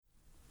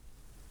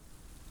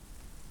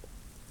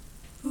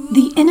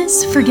The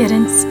Innis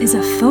Forgettance is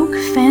a folk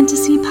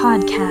fantasy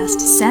podcast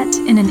set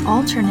in an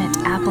alternate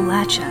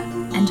Appalachia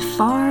and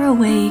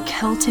faraway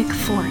Celtic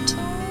fort.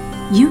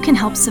 You can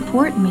help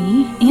support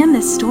me and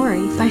this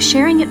story by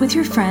sharing it with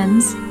your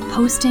friends,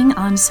 posting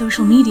on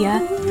social media,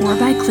 or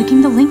by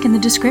clicking the link in the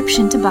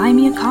description to buy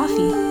me a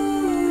coffee.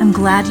 I'm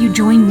glad you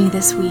joined me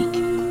this week,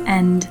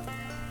 and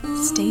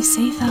stay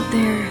safe out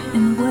there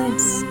in the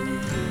woods.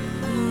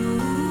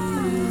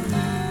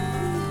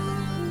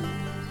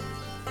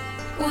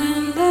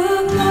 When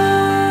the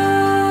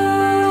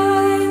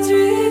blinds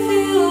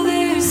reveal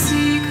their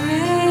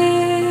secrets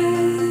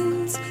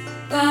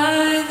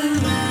by the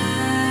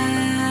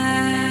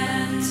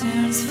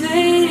lanterns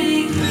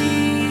fading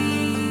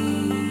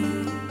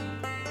gleam,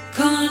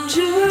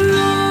 conjure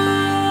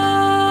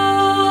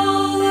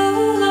all the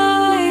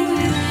light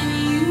within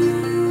you,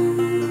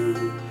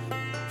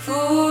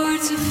 for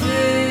to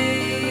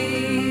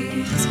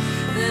face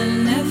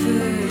and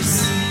never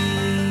see.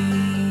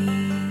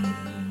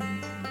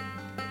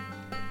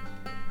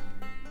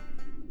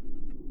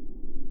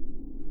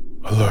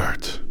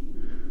 Alert.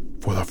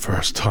 For the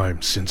first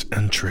time since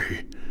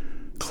entry,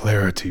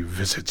 clarity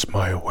visits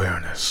my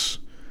awareness.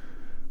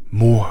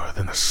 More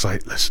than a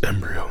sightless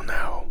embryo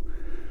now,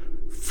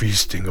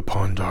 feasting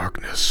upon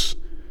darkness.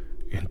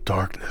 In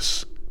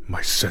darkness,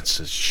 my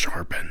senses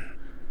sharpen.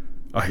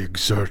 I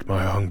exert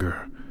my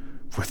hunger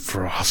with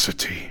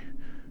ferocity,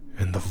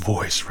 and the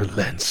voice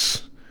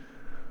relents.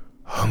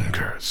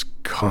 Hunger is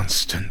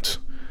constant.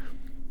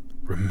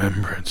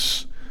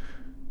 Remembrance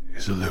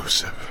is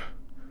elusive.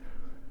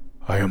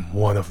 I am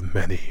one of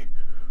many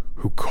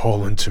who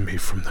call unto me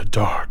from the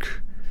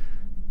dark.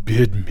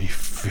 Bid me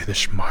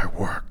finish my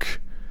work.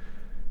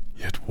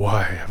 Yet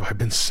why have I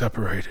been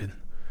separated?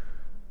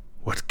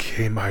 What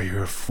came I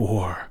here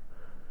for?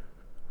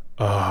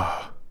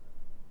 Ah,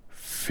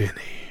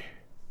 Finny.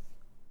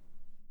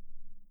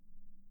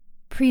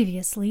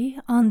 Previously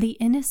on the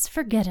Innis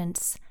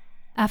Forgettance,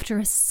 after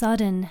a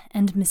sudden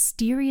and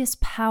mysterious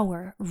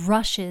power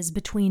rushes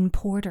between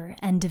Porter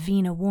and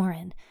Davina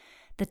Warren,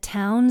 the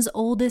town's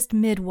oldest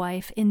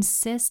midwife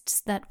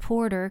insists that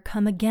Porter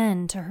come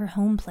again to her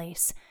home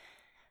place.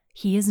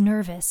 He is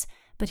nervous,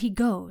 but he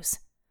goes.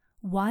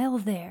 While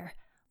there,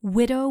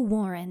 Widow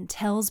Warren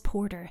tells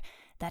Porter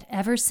that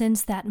ever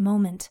since that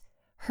moment,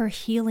 her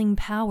healing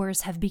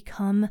powers have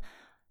become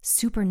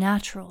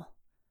supernatural.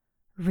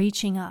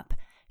 Reaching up,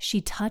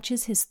 she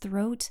touches his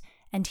throat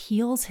and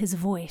heals his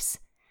voice,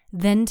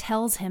 then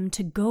tells him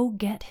to go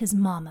get his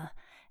mama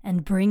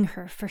and bring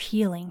her for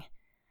healing.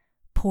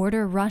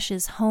 Porter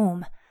rushes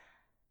home,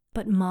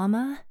 but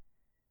Mama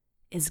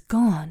is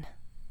gone.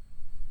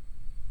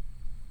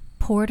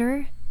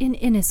 Porter in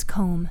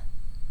Inniscombe.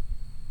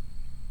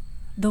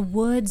 The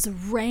woods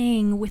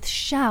rang with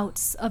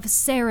shouts of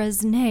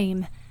Sarah's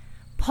name.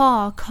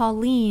 Pa,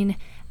 Colleen,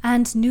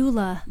 Aunt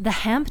Nuala, the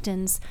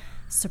Hamptons,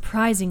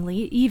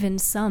 surprisingly even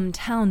some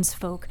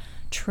townsfolk,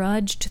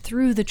 trudged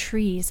through the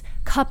trees,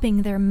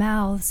 cupping their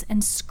mouths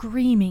and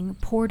screaming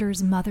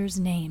Porter's mother's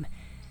name.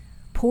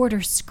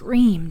 Porter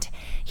screamed.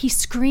 He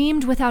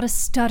screamed without a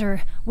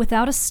stutter,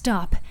 without a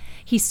stop.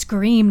 He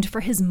screamed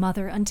for his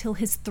mother until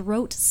his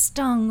throat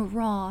stung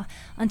raw,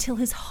 until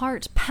his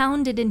heart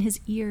pounded in his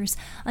ears,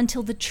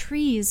 until the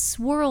trees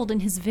swirled in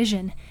his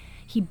vision.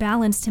 He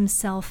balanced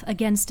himself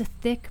against a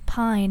thick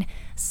pine,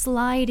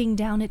 sliding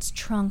down its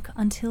trunk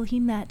until he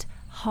met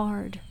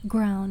hard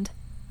ground.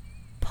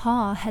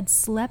 Pa had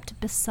slept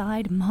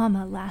beside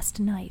Mama last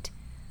night.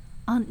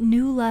 Aunt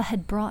Nuala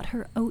had brought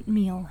her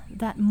oatmeal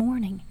that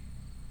morning.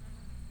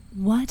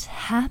 What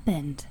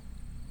happened?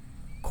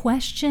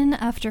 Question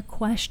after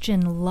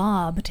question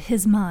lobbed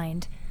his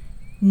mind.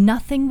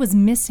 Nothing was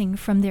missing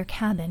from their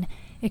cabin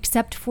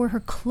except for her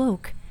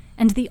cloak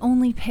and the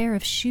only pair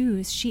of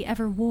shoes she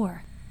ever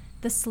wore.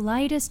 The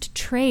slightest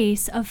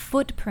trace of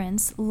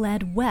footprints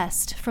led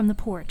west from the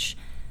porch,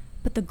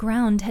 but the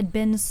ground had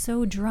been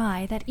so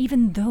dry that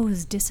even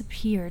those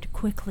disappeared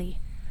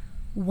quickly.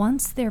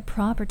 Once their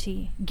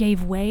property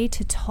gave way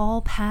to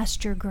tall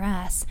pasture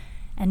grass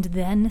and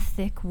then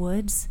thick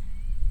woods,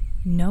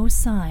 no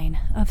sign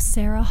of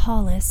Sarah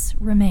Hollis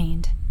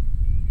remained.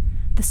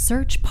 The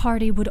search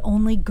party would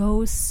only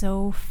go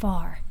so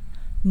far.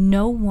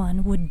 No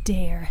one would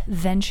dare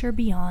venture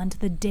beyond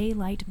the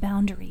daylight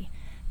boundary.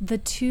 The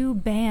two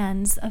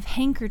bands of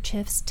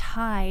handkerchiefs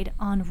tied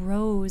on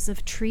rows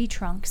of tree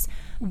trunks,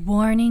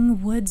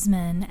 warning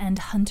woodsmen and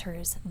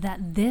hunters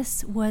that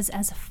this was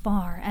as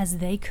far as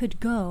they could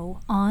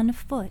go on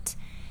foot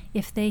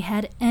if they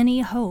had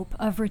any hope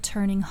of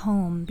returning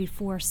home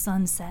before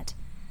sunset.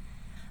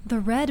 The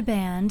red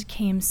band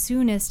came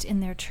soonest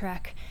in their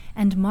trek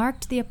and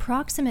marked the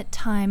approximate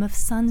time of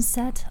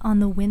sunset on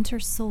the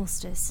winter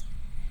solstice.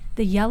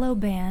 The yellow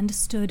band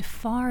stood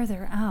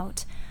farther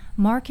out,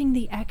 marking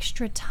the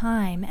extra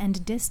time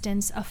and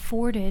distance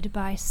afforded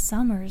by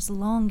summer's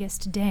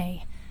longest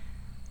day.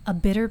 A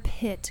bitter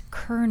pit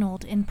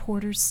kerneled in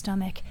Porter's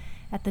stomach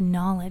at the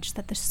knowledge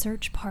that the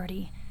search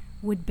party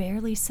would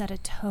barely set a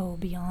toe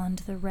beyond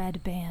the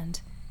red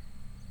band.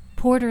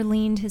 Porter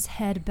leaned his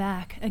head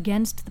back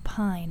against the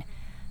pine,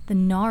 the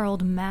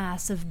gnarled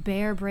mass of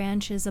bare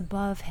branches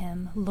above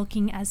him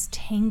looking as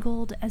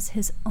tangled as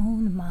his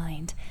own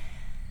mind.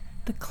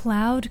 The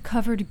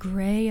cloud-covered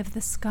gray of the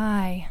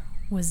sky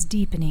was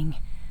deepening.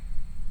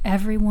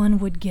 Everyone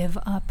would give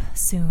up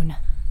soon,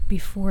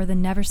 before the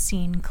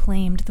Neverseen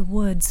claimed the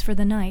woods for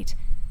the night.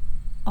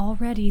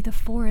 Already the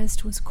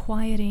forest was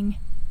quieting,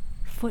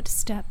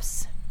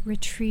 footsteps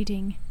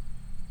retreating.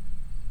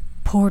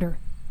 Porter.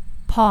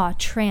 Pa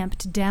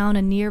tramped down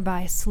a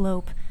nearby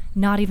slope,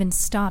 not even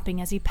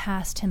stopping as he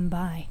passed him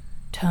by.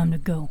 Time to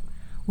go.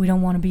 We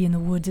don't want to be in the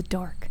woods at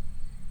dark.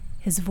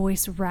 His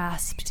voice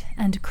rasped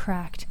and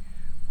cracked.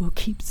 We'll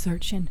keep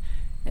searching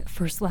at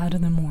first light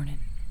of the morning.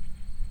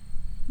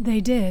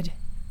 They did,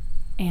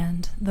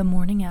 and the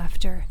morning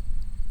after,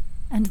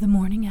 and the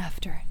morning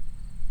after.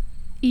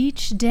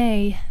 Each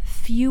day,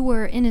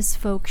 fewer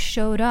Innisfolk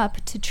showed up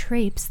to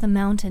traipse the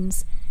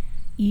mountains.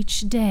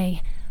 Each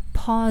day,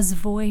 Pa's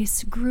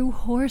voice grew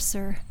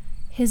hoarser,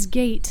 his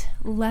gait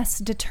less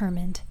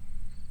determined.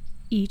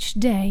 Each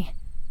day,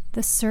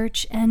 the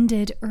search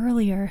ended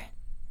earlier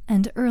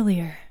and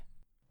earlier.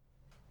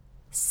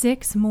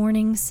 6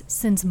 mornings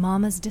since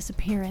Mama's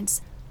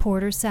disappearance,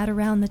 Porter sat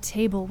around the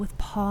table with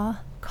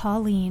Pa,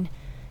 Colleen,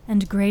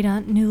 and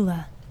Great-Aunt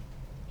Nuala.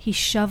 He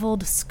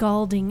shoveled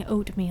scalding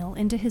oatmeal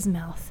into his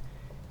mouth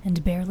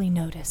and barely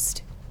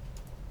noticed.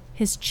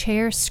 His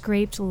chair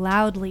scraped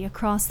loudly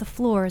across the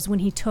floors when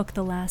he took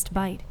the last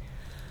bite.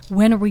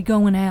 When are we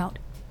going out?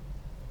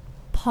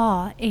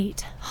 Pa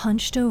ate,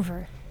 hunched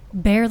over,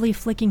 barely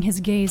flicking his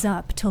gaze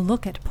up to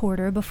look at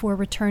Porter before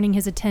returning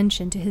his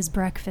attention to his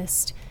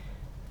breakfast.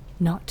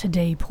 Not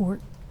today, Port.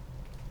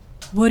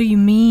 What do you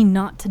mean,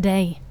 not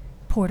today?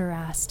 Porter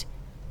asked.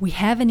 We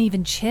haven't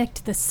even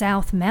checked the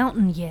South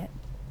Mountain yet.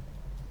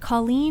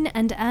 Colleen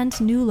and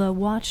Aunt Nuala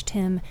watched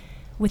him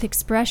with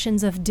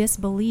expressions of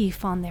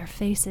disbelief on their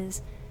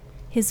faces.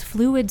 His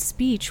fluid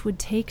speech would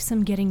take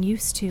some getting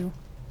used to.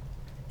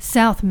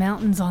 South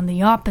Mountain's on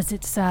the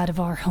opposite side of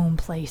our home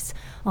place,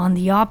 on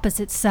the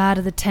opposite side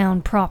of the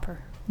town proper,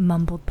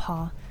 mumbled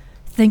Pa.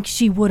 Think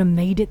she would have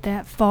made it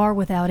that far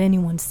without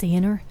anyone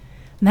seeing her?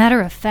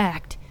 Matter of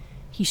fact,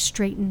 he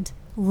straightened,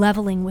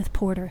 leveling with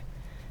Porter.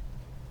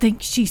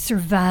 Think she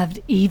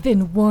survived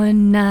even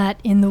one night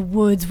in the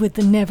woods with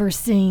the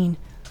Neverseen.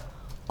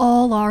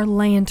 All our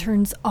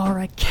lanterns are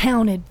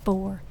accounted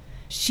for.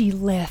 She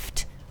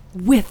left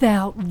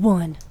without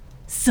one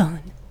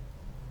son.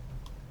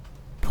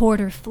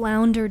 Porter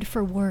floundered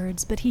for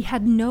words, but he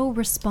had no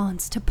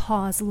response to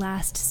Pa's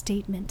last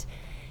statement.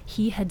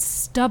 He had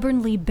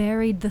stubbornly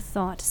buried the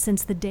thought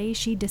since the day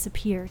she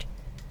disappeared.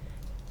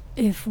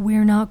 If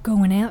we're not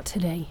going out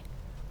today,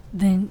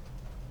 then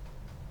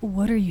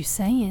what are you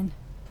saying?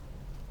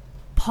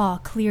 Pa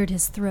cleared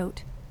his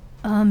throat.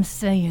 I'm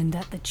saying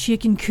that the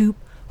chicken coop,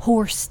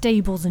 horse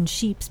stables, and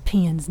sheep's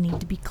pens need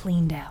to be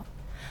cleaned out.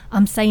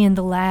 I'm saying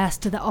the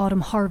last of the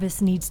autumn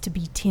harvest needs to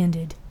be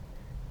tended.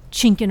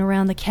 Chinking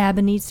around the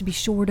cabin needs to be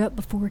shored up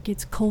before it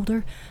gets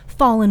colder.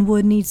 Fallen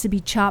wood needs to be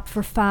chopped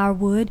for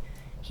firewood.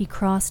 He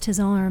crossed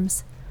his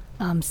arms.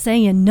 I'm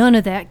saying none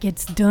of that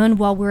gets done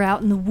while we're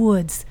out in the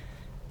woods.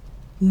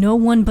 No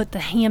one but the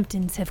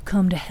Hamptons have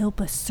come to help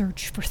us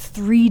search for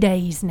 3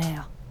 days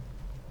now.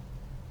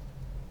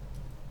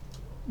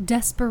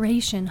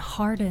 Desperation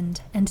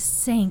hardened and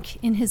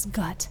sank in his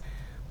gut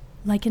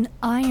like an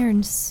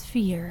iron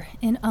sphere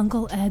in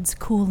Uncle Ed's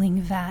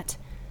cooling vat.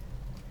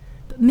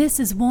 But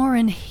Mrs.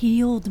 Warren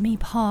healed me,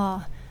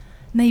 Pa.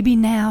 Maybe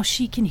now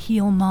she can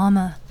heal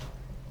Mama.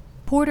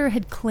 Porter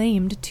had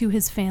claimed to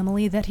his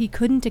family that he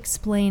couldn't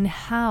explain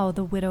how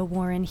the widow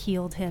Warren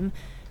healed him,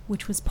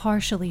 which was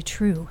partially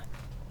true.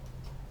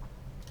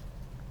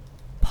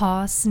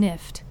 Pa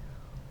sniffed.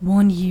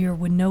 1 year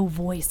with no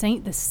voice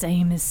ain't the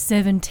same as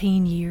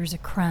 17 years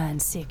of crying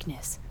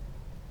sickness.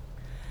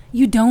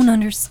 You don't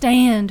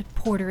understand,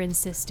 Porter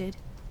insisted.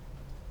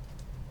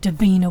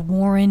 Davina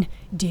Warren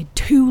did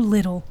too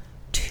little,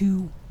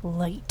 too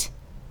late.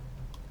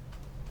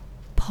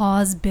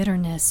 Pa's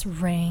bitterness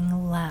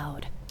rang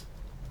loud.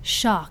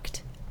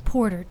 Shocked,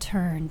 Porter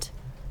turned.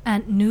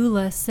 Aunt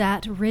Nuala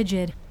sat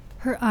rigid,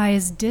 her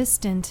eyes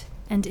distant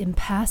and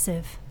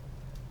impassive.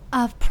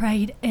 I've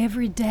prayed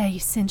every day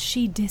since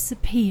she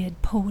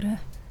disappeared, Porter,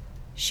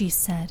 she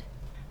said.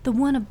 The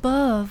one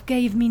above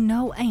gave me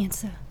no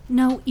answer,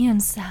 no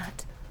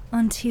insight,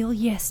 until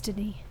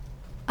yesterday.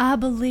 I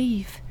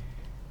believe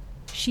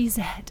she's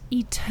at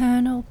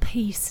eternal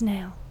peace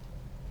now.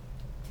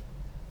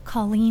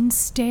 Colleen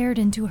stared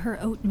into her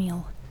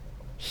oatmeal.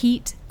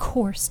 Heat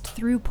coursed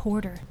through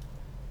Porter.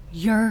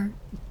 You're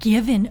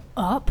giving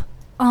up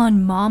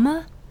on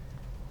Mama?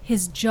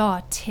 His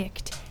jaw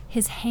ticked.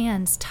 His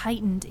hands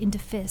tightened into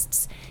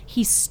fists.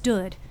 He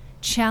stood,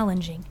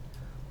 challenging.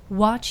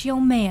 Watch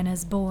your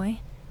manners, boy,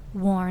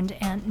 warned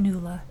Aunt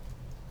Nuala.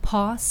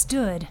 Pa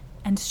stood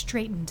and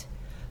straightened.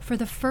 For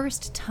the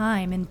first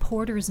time in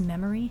Porter's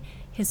memory,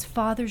 his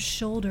father's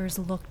shoulders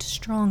looked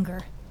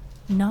stronger,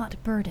 not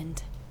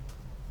burdened.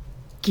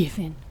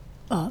 Given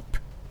up,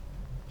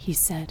 he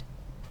said.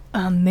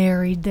 I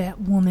married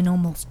that woman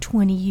almost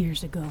 20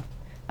 years ago.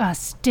 I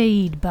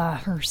stayed by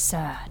her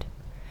side.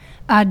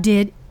 I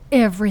did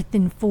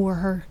everything for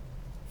her,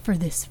 for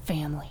this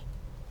family.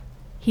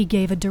 He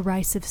gave a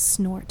derisive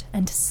snort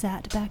and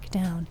sat back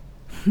down.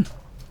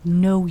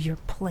 Know your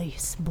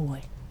place,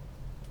 boy.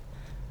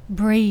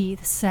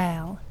 Breathe,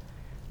 Sal.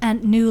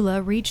 Aunt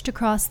Nuala reached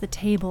across the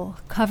table,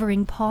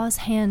 covering Pa's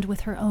hand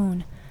with her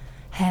own.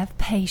 Have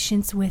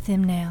patience with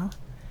him now.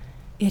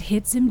 It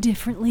hits him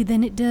differently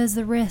than it does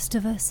the rest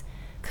of us,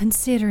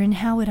 considering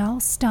how it all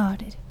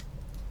started.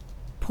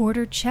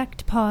 Porter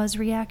checked Pa's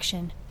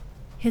reaction.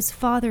 His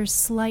father's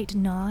slight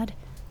nod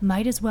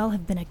might as well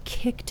have been a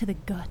kick to the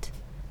gut.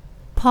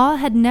 Pa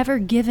had never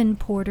given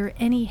Porter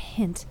any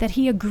hint that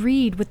he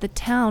agreed with the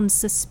town's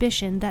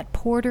suspicion that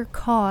Porter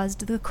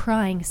caused the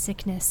crying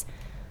sickness.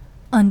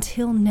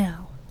 Until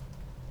now.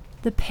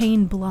 The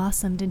pain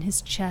blossomed in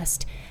his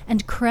chest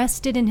and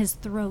crested in his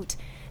throat,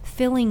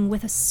 filling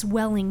with a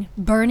swelling,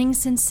 burning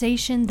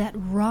sensation that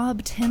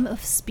robbed him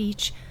of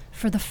speech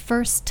for the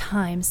first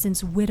time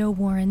since Widow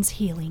Warren's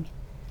healing.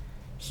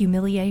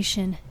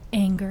 Humiliation,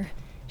 anger,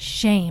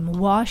 shame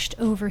washed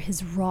over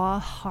his raw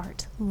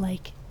heart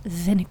like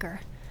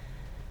vinegar.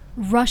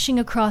 Rushing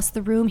across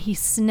the room, he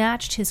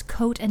snatched his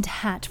coat and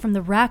hat from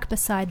the rack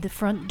beside the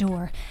front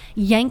door,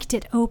 yanked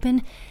it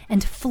open,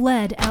 and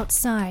fled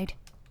outside.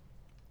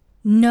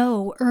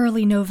 No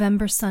early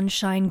November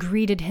sunshine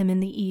greeted him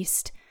in the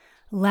east.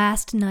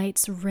 Last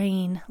night's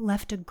rain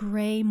left a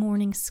gray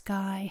morning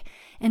sky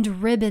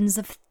and ribbons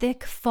of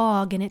thick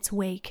fog in its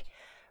wake,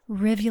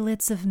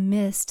 rivulets of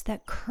mist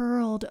that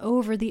curled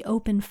over the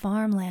open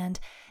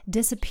farmland,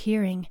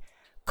 disappearing,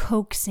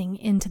 coaxing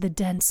into the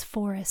dense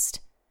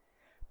forest.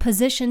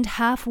 Positioned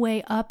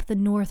halfway up the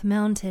North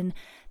Mountain,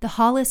 the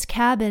Hollis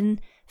cabin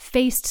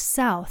faced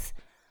south,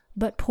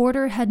 but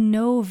Porter had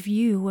no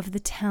view of the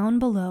town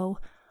below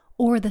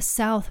or the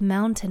South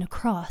Mountain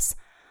across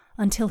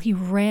until he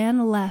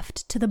ran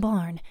left to the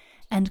barn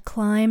and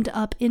climbed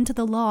up into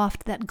the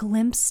loft that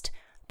glimpsed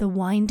the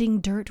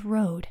winding dirt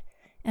road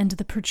and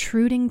the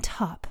protruding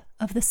top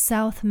of the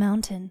South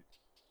Mountain.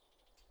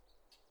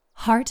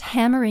 Heart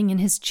hammering in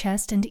his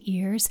chest and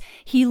ears,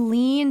 he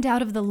leaned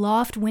out of the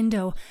loft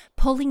window,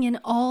 pulling in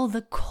all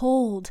the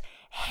cold,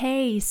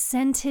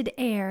 hay-scented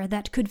air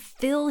that could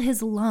fill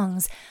his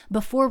lungs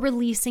before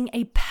releasing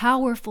a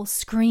powerful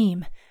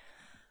scream.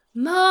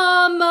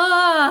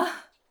 "Mama!"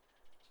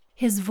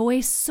 His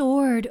voice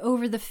soared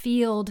over the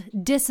field,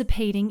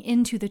 dissipating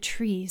into the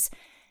trees.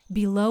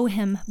 Below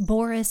him,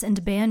 Boris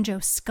and Banjo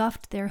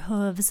scuffed their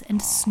hooves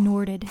and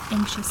snorted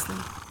anxiously.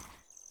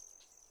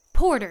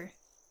 "Porter!"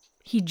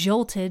 He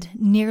jolted,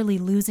 nearly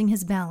losing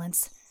his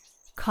balance.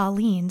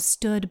 Colleen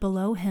stood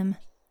below him.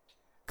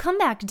 "Come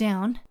back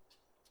down."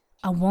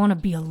 "I want to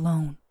be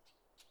alone."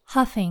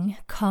 Huffing,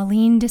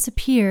 Colleen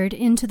disappeared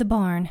into the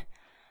barn.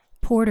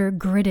 Porter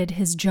gritted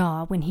his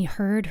jaw when he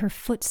heard her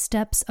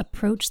footsteps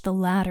approach the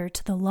ladder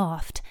to the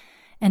loft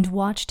and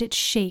watched it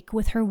shake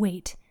with her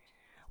weight.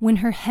 When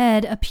her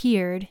head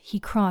appeared, he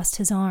crossed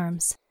his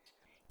arms.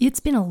 "It's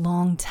been a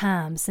long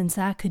time since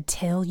I could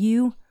tell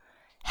you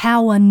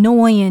how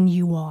annoying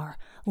you are.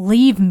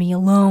 Leave me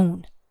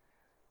alone."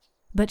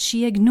 But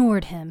she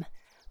ignored him.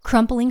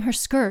 Crumpling her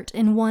skirt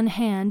in one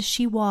hand,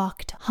 she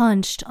walked,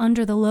 hunched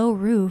under the low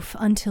roof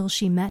until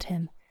she met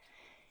him.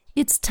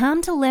 "It's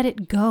time to let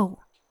it go."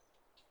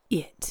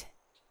 "It,"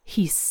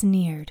 he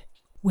sneered.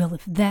 "Well,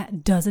 if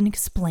that doesn't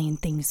explain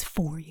things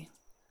for you."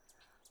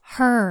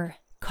 "Her,"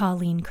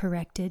 Colleen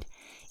corrected.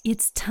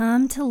 "It's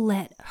time to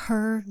let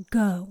her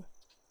go."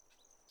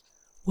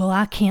 "Well,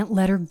 I can't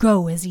let her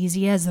go as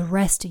easy as the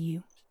rest of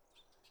you."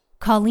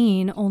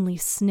 Colleen only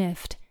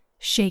sniffed,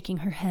 shaking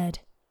her head.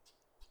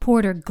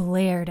 Porter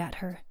glared at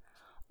her.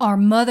 "Our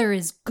mother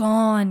is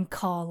gone,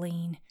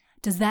 Colleen.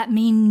 Does that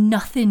mean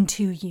nothing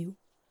to you?"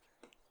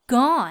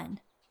 "Gone?"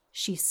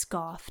 she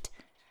scoffed.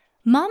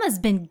 "Mama's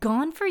been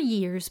gone for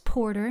years,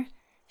 Porter.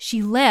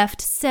 She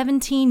left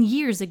 17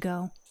 years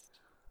ago.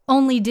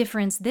 Only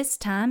difference this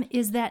time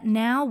is that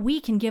now we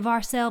can give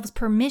ourselves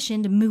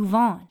permission to move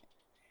on."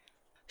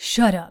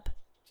 "Shut up,"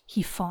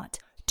 he fought.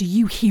 "Do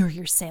you hear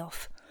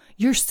yourself?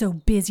 You're so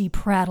busy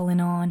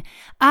prattling on.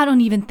 I don't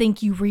even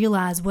think you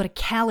realize what a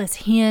callous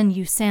hen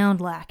you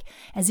sound like,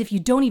 as if you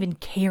don't even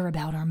care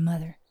about our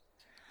mother."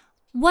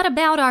 "What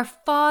about our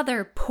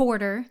father,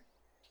 Porter?"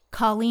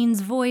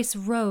 Colleen's voice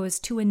rose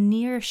to a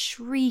near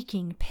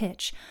shrieking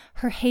pitch,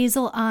 her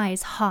hazel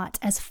eyes hot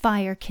as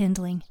fire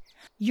kindling.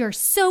 "You're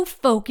so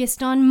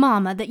focused on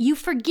Mama that you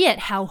forget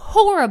how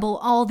horrible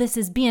all this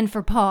has been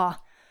for Pa."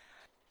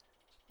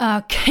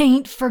 "I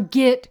can't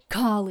forget,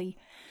 Collie.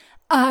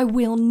 I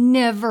will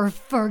never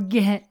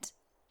forget."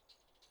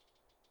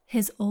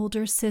 His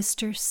older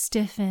sister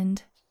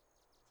stiffened,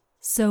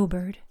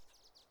 sobered.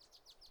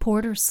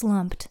 Porter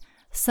slumped,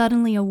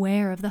 suddenly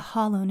aware of the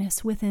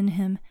hollowness within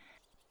him,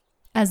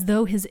 as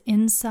though his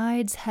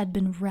insides had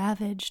been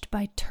ravaged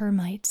by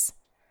termites.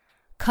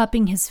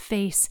 Cupping his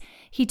face,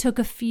 he took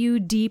a few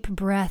deep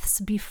breaths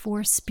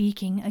before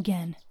speaking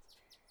again.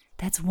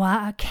 "That's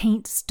why I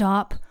can't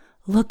stop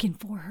looking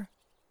for her.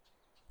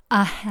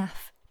 I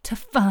have to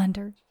find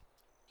her."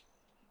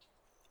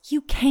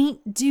 "You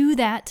can't do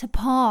that to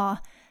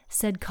Pa,"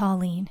 said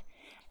Colleen,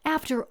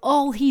 "after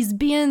all he's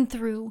been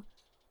through."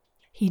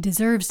 "He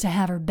deserves to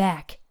have her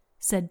back,"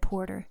 said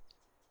Porter.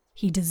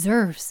 "He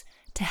deserves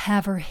to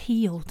have her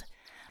healed.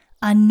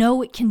 I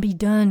know it can be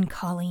done,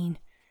 Colleen."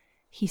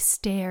 He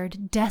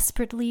stared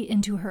desperately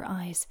into her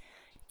eyes.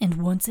 "And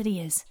once it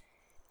is,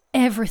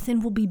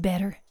 everything will be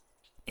better,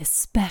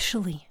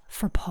 especially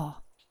for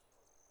Pa."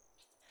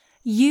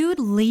 "You'd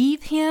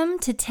leave him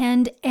to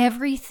tend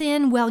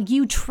everything while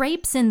you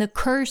traipse in the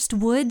cursed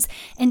woods,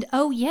 and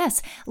oh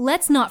yes,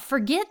 let's not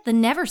forget the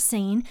never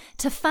seen,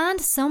 to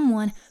find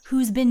someone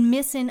who's been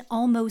missing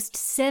almost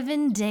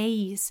 7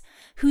 days,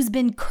 who's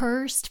been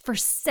cursed for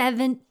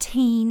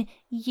 17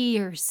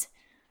 years.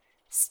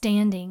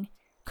 Standing,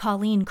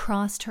 Colleen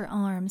crossed her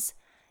arms.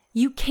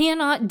 "You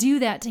cannot do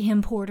that to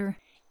him, Porter.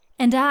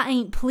 And I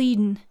ain't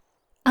pleading.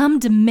 I'm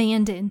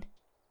demanding.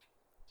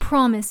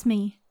 Promise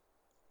me."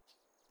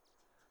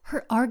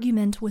 Her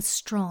argument was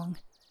strong,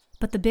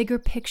 but the bigger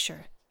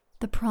picture,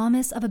 the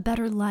promise of a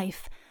better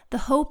life,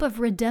 the hope of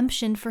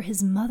redemption for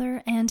his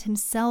mother and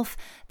himself,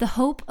 the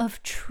hope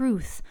of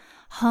truth,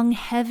 hung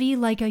heavy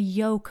like a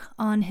yoke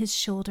on his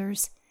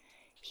shoulders.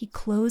 He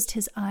closed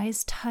his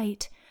eyes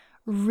tight,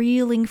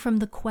 reeling from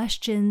the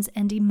questions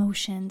and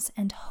emotions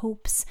and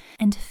hopes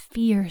and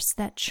fears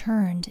that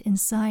churned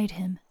inside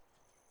him.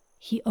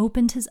 He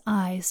opened his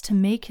eyes to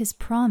make his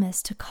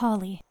promise to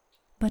Collie,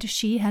 but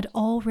she had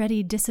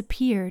already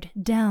disappeared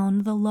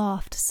down the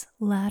loft's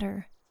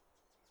ladder.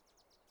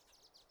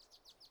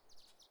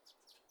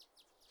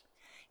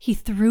 He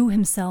threw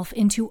himself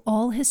into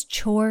all his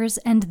chores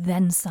and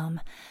then some.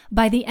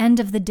 By the end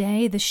of the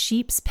day, the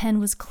sheep's pen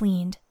was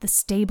cleaned, the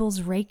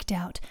stables raked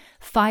out,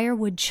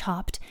 firewood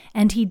chopped,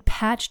 and he'd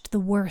patched the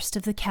worst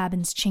of the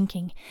cabin's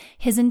chinking.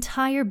 His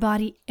entire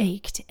body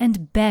ached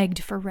and begged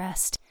for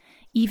rest.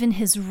 Even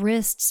his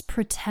wrists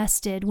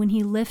protested when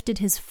he lifted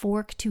his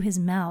fork to his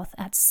mouth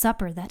at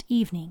supper that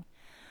evening.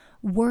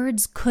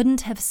 Words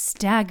couldn't have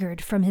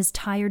staggered from his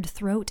tired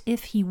throat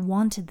if he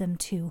wanted them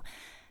to.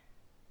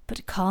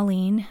 But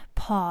Colleen,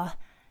 Pa,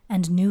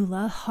 and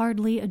Nuala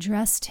hardly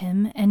addressed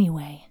him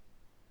anyway.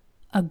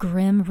 A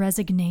grim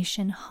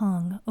resignation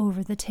hung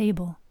over the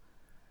table.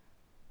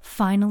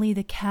 Finally,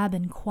 the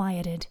cabin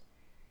quieted.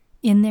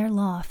 In their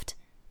loft,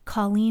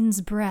 Colleen's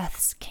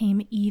breaths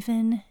came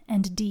even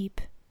and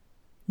deep.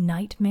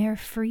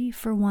 Nightmare-free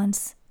for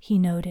once, he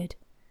noted.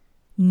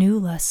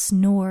 Nuala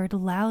snored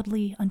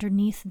loudly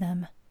underneath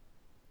them.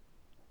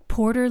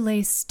 Porter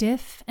lay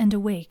stiff and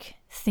awake,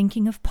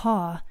 thinking of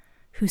Pa,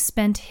 who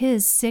spent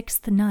his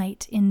 6th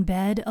night in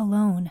bed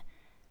alone,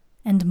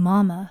 and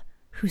Mama,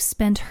 who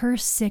spent her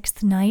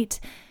 6th night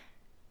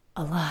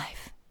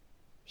alive.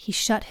 He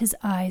shut his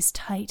eyes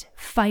tight,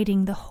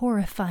 fighting the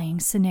horrifying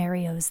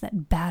scenarios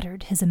that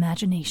battered his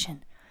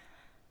imagination.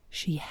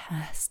 She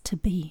has to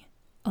be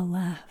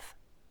alive,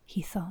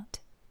 he thought.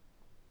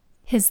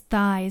 His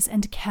thighs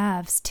and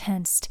calves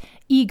tensed,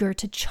 eager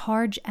to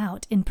charge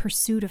out in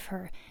pursuit of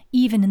her,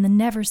 even in the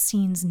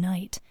never-seen's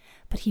night,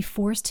 but he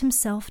forced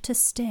himself to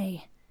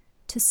stay,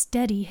 to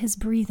steady his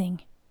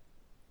breathing.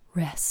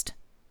 Rest,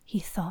 he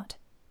thought.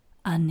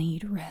 I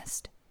need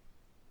rest.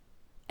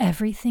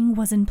 Everything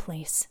was in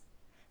place.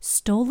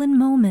 Stolen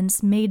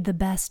moments made the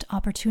best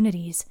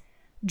opportunities.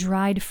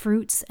 Dried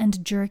fruits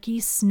and jerky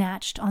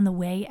snatched on the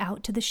way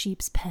out to the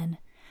sheep's pen.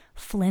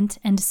 Flint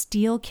and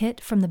steel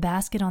kit from the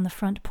basket on the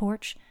front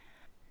porch.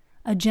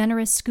 A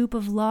generous scoop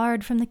of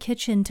lard from the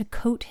kitchen to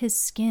coat his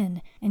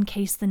skin in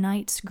case the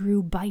nights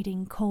grew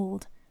biting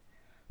cold.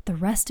 The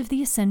rest of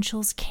the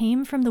essentials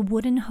came from the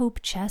wooden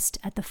hope chest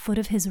at the foot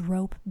of his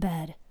rope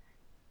bed.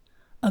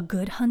 A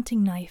good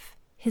hunting knife,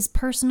 his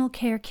personal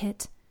care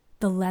kit,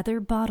 the leather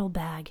bottle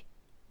bag,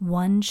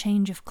 one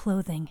change of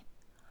clothing,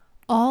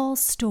 all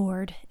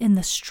stored in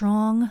the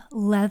strong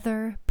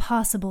leather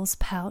possibles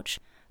pouch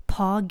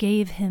Pa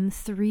gave him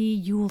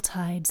 3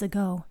 Yuletides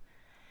ago.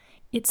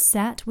 It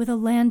sat with a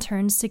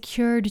lantern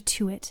secured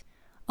to it,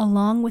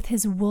 along with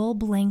his wool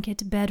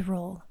blanket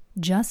bedroll,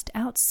 just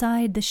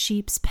outside the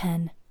sheep's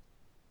pen,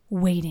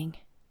 waiting.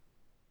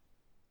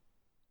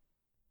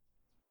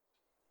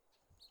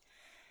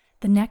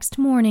 The next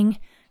morning,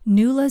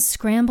 Nuala's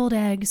scrambled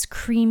eggs,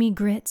 creamy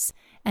grits,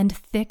 and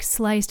thick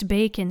sliced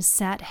bacon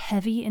sat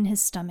heavy in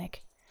his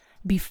stomach.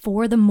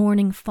 Before the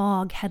morning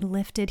fog had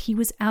lifted, he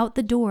was out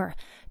the door,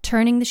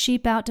 turning the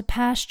sheep out to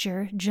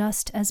pasture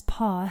just as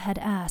Pa had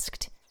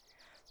asked.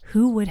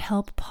 Who would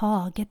help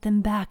Pa get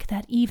them back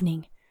that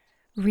evening?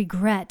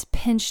 Regret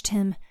pinched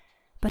him,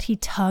 but he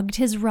tugged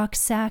his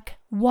rucksack,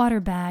 water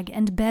bag,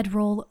 and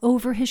bedroll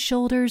over his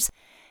shoulders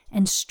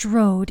and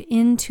strode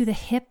into the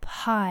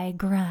hip-high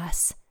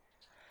grass.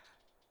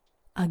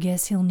 I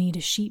guess he'll need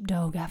a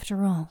sheepdog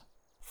after all,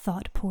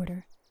 thought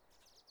Porter,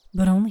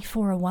 but only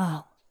for a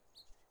while.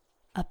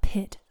 A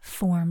pit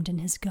formed in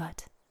his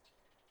gut.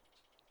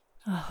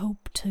 I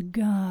hope to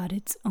God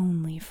it's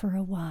only for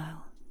a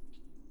while.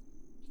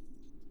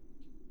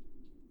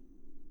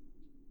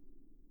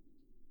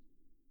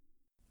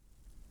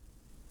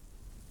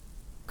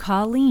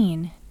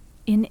 Colleen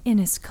in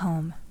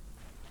Inniscombe.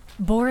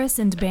 Boris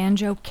and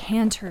Banjo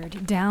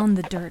cantered down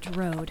the dirt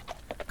road.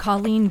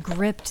 Colleen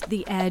gripped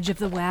the edge of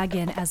the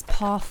wagon as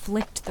Pa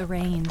flicked the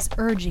reins,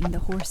 urging the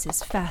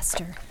horses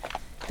faster.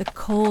 The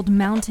cold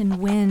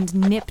mountain wind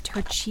nipped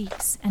her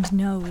cheeks and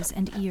nose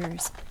and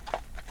ears.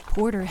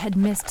 Porter had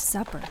missed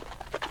supper.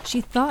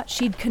 She thought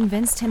she'd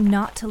convinced him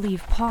not to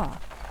leave Pa,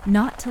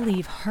 not to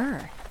leave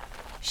her.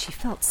 She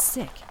felt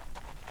sick.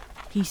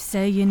 "He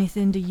say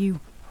anything to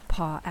you?"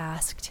 Pa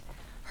asked.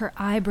 Her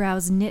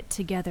eyebrows knit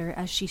together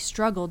as she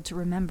struggled to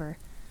remember.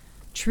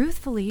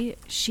 Truthfully,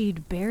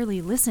 she'd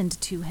barely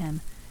listened to him.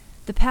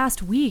 The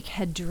past week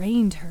had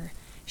drained her.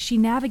 She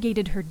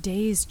navigated her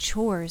day's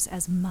chores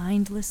as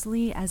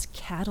mindlessly as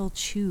cattle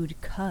chewed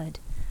cud.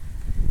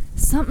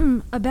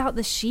 "Something about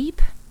the sheep,"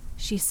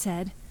 she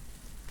said.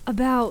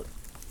 "About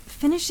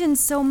finishing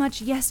so much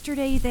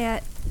yesterday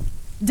that—"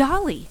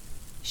 "Dolly!"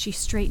 She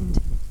straightened.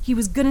 He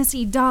was gonna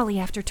see Dolly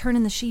after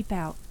turning the sheep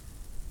out.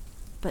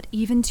 But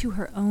even to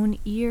her own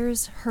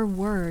ears, her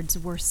words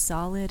were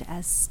solid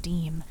as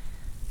steam.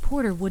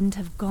 Porter wouldn't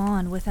have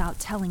gone without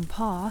telling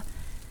Pa.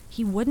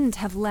 He wouldn't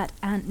have let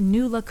Aunt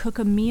Nuala cook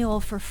a meal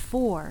for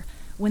 4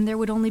 when there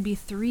would only be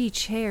 3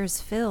 chairs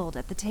filled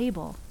at the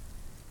table.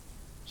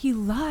 He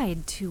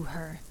lied to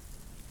her.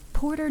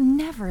 Porter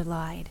never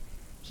lied.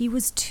 He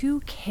was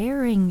too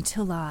caring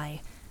to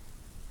lie.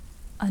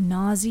 A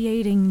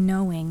nauseating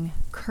knowing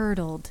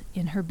curdled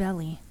in her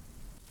belly.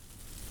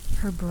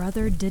 Her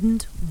brother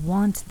didn't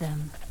want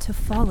them to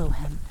follow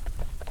him.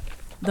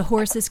 The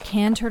horses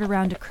cantered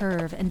around a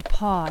curve and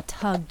Pa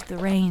tugged the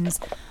reins,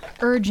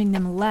 urging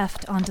them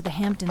left onto the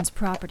Hamptons'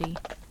 property.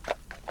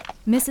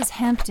 Mrs.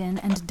 Hampton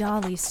and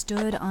Dolly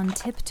stood on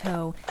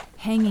tiptoe,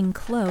 hanging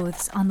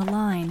clothes on the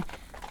line,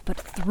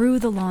 but threw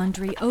the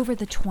laundry over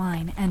the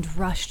twine and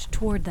rushed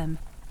toward them.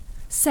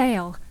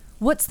 "Sal,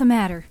 what's the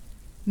matter?"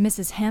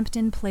 Mrs.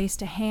 Hampton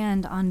placed a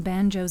hand on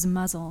Banjo's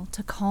muzzle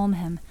to calm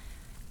him.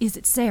 "Is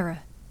it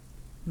Sarah?"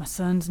 "My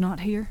son's not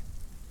here?"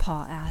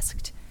 Pa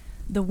asked.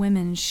 The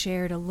women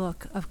shared a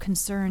look of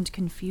concerned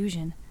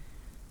confusion.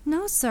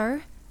 "No,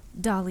 sir,"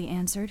 Dolly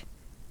answered.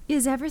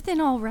 "Is everything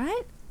all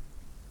right?"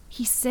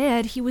 "He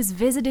said he was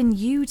visiting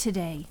you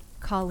today,"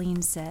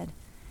 Colleen said.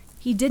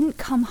 "He didn't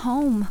come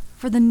home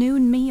for the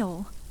noon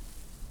meal."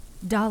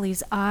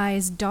 Dolly's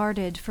eyes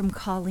darted from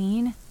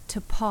Colleen to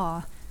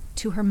Pa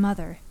to her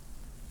mother.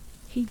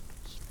 He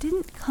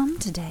didn't come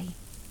today,"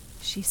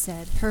 she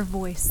said, her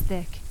voice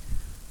thick.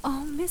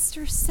 "Oh,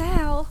 Mr.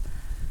 Sal."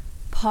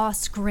 Pa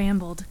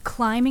scrambled,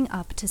 climbing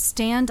up to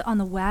stand on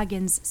the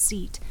wagon's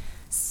seat.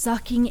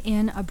 Sucking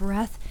in a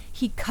breath,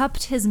 he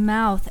cupped his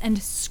mouth and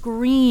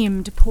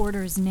screamed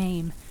Porter's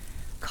name.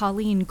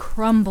 Colleen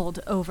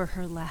crumbled over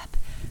her lap,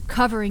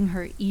 covering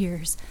her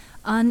ears,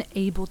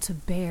 unable to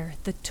bear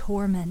the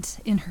torment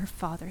in her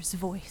father's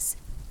voice.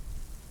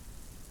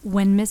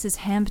 When Mrs.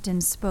 Hampton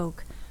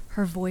spoke,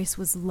 her voice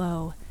was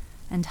low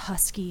and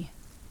husky.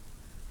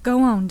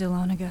 "Go on,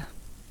 Dahlonega.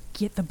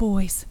 Get the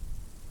boys.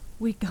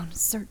 We're gonna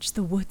search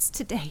the woods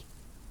today."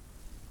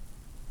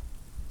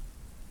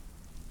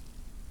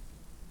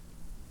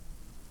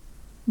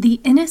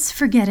 The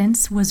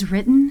Innisforgettance was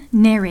written,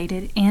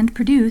 narrated, and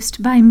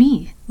produced by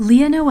me,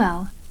 Leah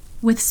Noel,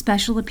 with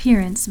special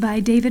appearance by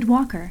David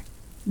Walker.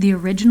 The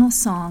original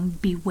song,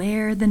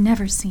 Beware the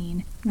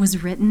Neverseen,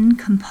 was written,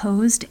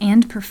 composed,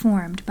 and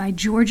performed by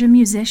Georgia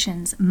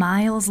musicians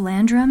Miles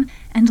Landrum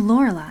and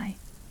Lorelei.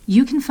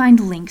 You can find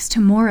links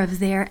to more of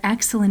their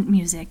excellent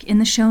music in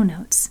the show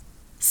notes.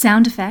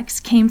 Sound effects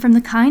came from the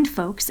kind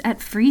folks at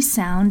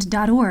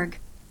freesound.org.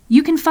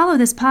 You can follow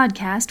this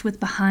podcast with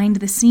behind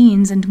the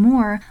scenes and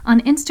more on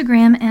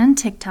Instagram and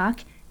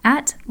TikTok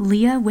at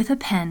Leah with a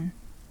Pen.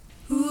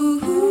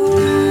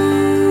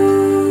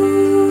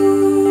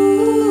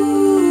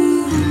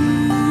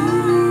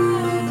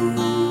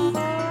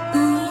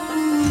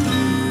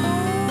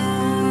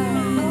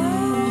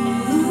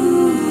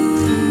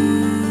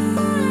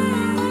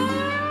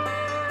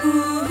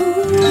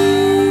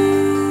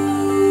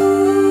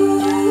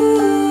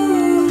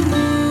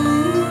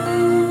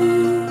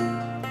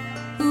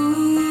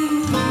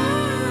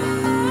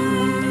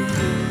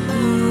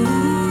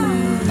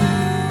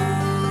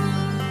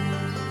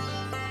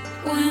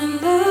 When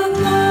the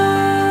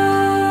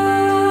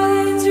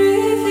blinds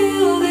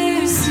reveal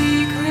their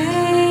secrets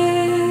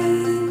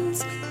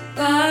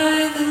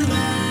by the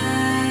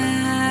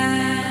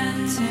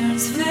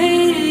lanterns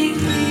fading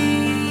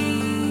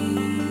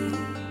gleam,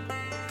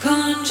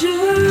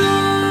 conjure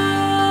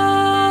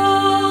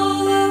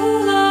all the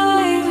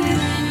light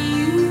within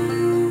you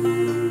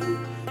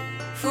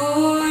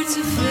for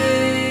to fill